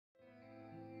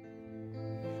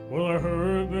Well, I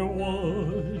heard there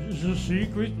was a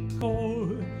secret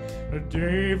chord that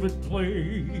David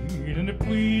played and it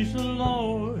pleased the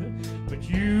Lord. But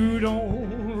you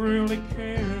don't really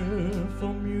care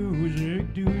for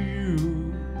music, do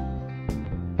you?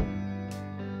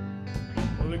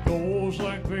 Well, it goes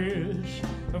like this: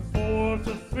 the fourth,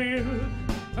 the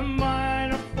fifth, a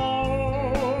minor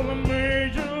fall, a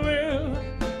major lift,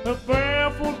 a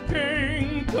baffled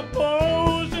king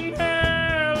composing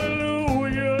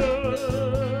hallelujah,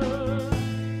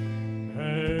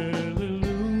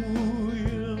 hallelujah,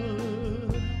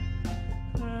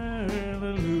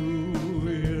 hallelujah,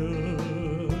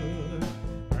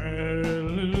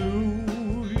 hallelujah,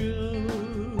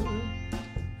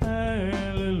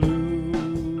 hallelujah.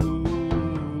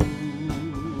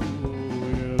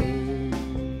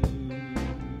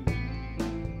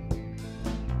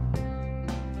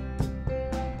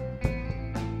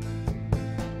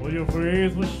 Well, your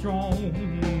faith was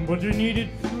strong, but you needed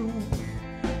proof.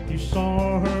 You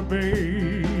saw her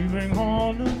bathing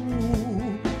on the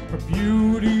roof, her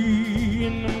beauty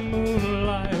in the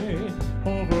moonlight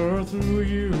over through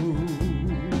you.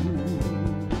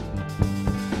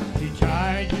 She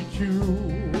tied you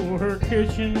to her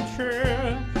kitchen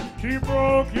chair, she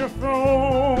broke your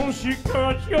throne, she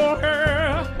cut your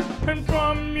hair, and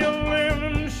from your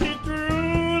limbs she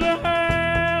threw the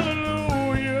hallelujah,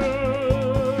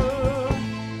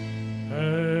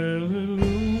 hallelujah,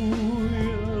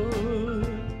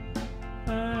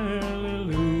 hallelujah,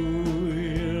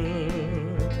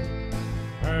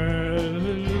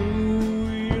 hallelujah,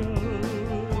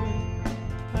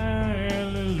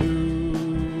 hallelujah.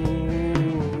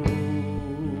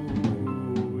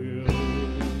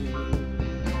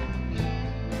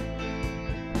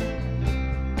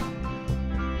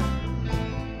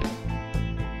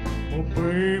 Oh,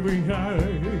 baby,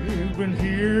 I've been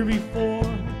here before.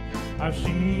 I've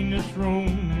seen this room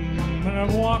and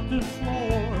I've walked this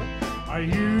floor. I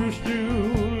used to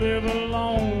live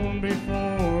alone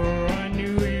before I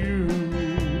knew you.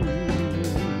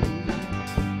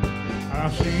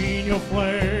 I've seen your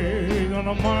flag on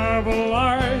a marble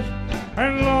arch,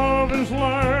 and love is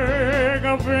like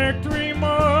a victory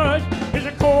march. It's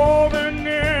a cold and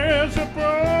it's a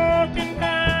broken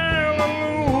hallelujah,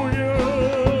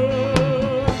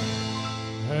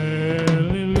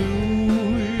 hallelujah,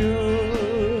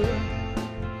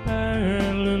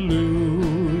 hallelujah,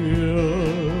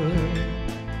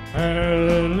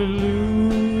 hallelujah,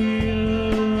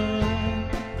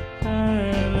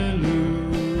 hallelujah.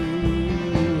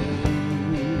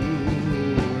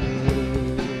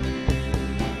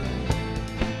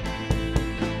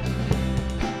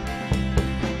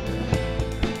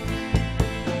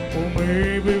 Oh,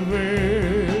 maybe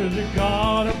there's a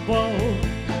God above,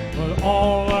 but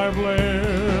all I've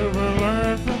ever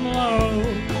learned from love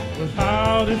was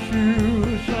how to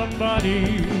choose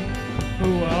somebody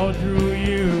who outdrew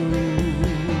you.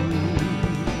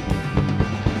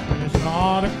 And it's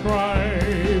not a cry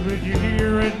that you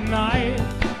hear at night,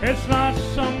 it's not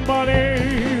somebody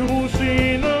who's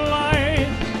seen the light,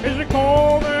 it's a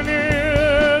cold and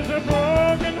it's a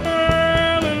broken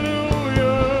hallelujah,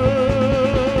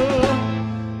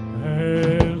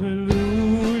 hallelujah,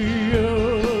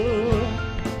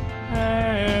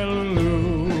 hallelujah,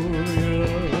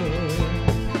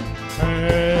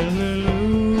 hallelujah,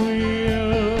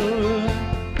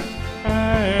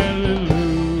 hallelujah.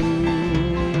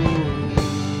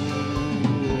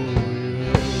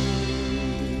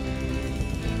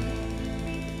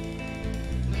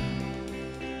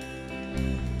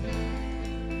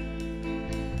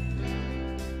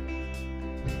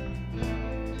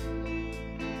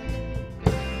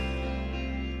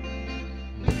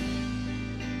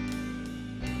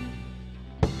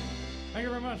 Thank you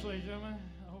very much, ladies and gentlemen.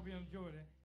 I hope you enjoyed it.